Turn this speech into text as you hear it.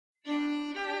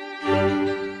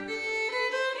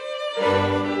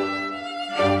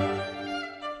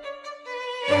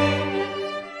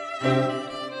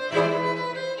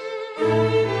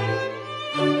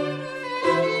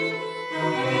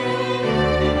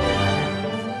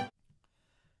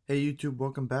Hey YouTube,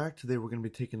 welcome back. Today we're going to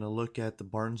be taking a look at the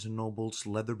Barnes & Noble's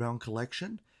Leatherbound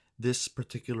collection. This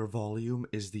particular volume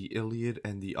is the Iliad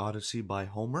and the Odyssey by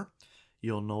Homer.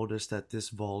 You'll notice that this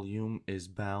volume is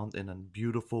bound in a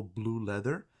beautiful blue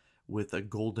leather with a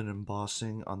golden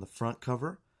embossing on the front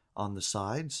cover, on the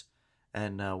sides,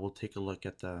 and we'll take a look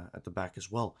at the back as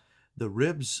well. The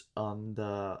ribs on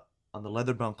the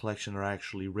Leatherbound collection are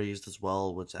actually raised as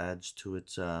well, which adds to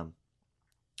its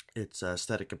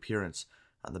aesthetic appearance.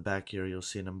 On the back here, you'll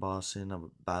see an embossing of a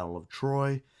Battle of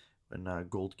Troy and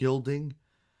gold gilding.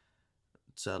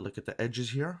 Let's look at the edges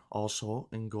here, also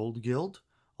in gold gild.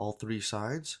 All three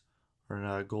sides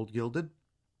are gold gilded.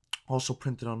 Also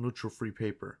printed on neutral-free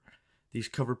paper. These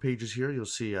cover pages here, you'll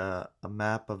see a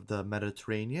map of the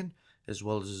Mediterranean, as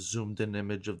well as a zoomed-in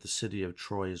image of the city of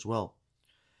Troy as well.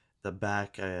 The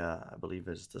back, I believe,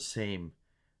 is the same.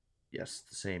 Yes,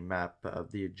 the same map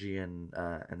of the Aegean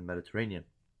and the Mediterranean.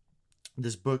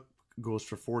 This book goes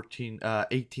for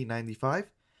 $18.95.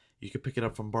 You can pick it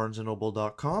up from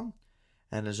barnesandnoble.com.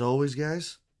 And as always,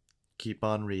 guys, keep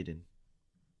on reading.